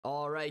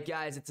Alright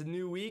guys, it's a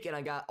new week and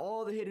I got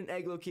all the hidden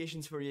egg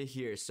locations for you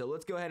here. So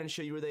let's go ahead and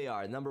show you where they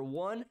are. Number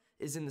 1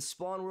 is in the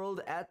spawn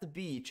world at the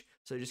beach.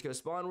 So just go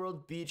spawn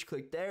world, beach,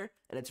 click there,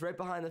 and it's right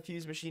behind the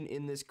fuse machine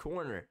in this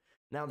corner.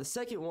 Now the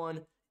second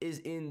one is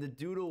in the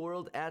doodle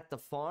world at the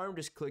farm.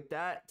 Just click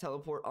that,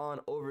 teleport on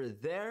over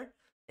there.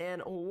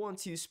 And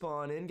once you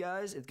spawn in,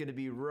 guys, it's going to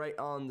be right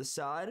on the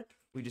side.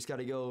 We just got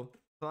to go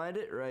find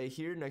it right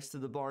here next to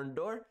the barn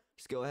door.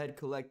 Just go ahead,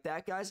 collect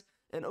that, guys.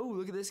 And oh,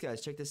 look at this, guys.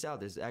 Check this out.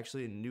 There's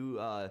actually a new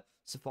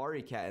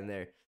safari cat in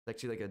there. It's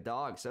actually like a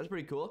dog, so that's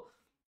pretty cool.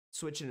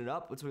 Switching it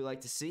up, that's what we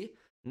like to see.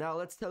 Now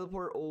let's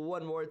teleport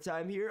one more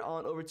time here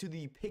on over to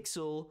the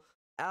Pixel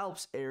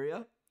Alps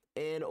area.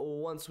 And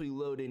once we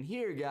load in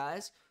here,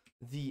 guys,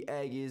 the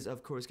egg is,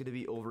 of course, going to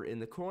be over in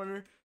the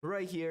corner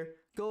right here.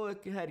 Go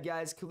ahead,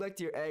 guys, collect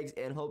your eggs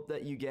and hope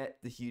that you get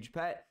the huge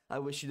pet. I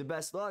wish you the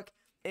best luck.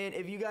 And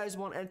if you guys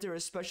want to enter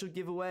a special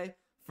giveaway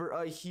for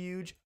a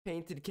huge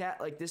painted cat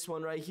like this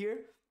one right here,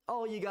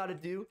 all you gotta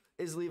do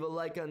is leave a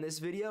like on this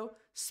video,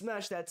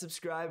 smash that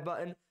subscribe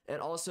button, and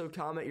also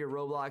comment your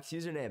Roblox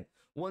username.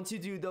 Once you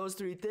do those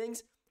 3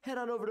 things, head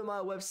on over to my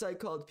website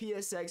called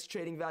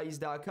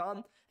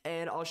psxtradingvalues.com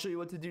and I'll show you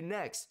what to do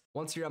next.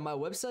 Once you're on my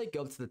website,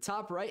 go up to the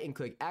top right and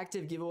click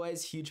active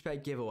giveaways, huge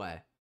pet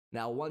giveaway.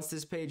 Now once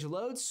this page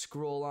loads,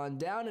 scroll on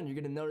down and you're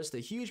gonna notice the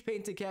huge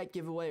painted cat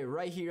giveaway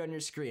right here on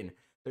your screen.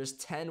 There's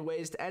 10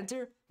 ways to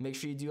enter. Make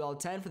sure you do all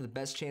 10 for the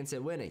best chance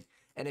at winning.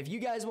 And if you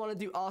guys want to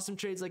do awesome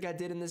trades like I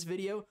did in this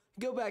video,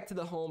 go back to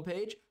the home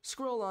page,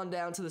 scroll on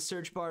down to the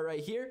search bar right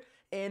here,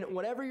 and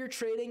whenever you're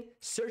trading,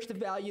 search the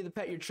value of the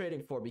pet you're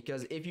trading for,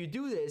 because if you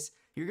do this,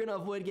 you're going to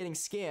avoid getting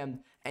scammed,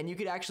 and you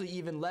could actually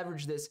even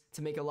leverage this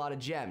to make a lot of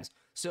gems.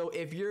 So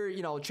if you're,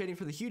 trading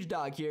for the huge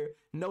dog here,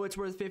 know it's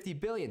worth 50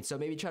 billion, so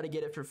maybe try to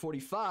get it for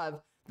 45,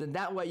 then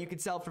that way you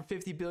could sell for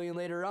 50 billion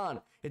later on.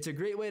 It's a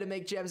great way to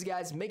make gems,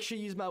 guys. Make sure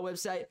you use my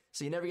website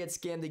so you never get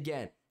scammed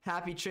again.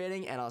 Happy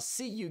trading, and I'll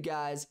see you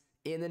guys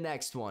in the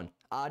next one.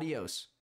 Adios.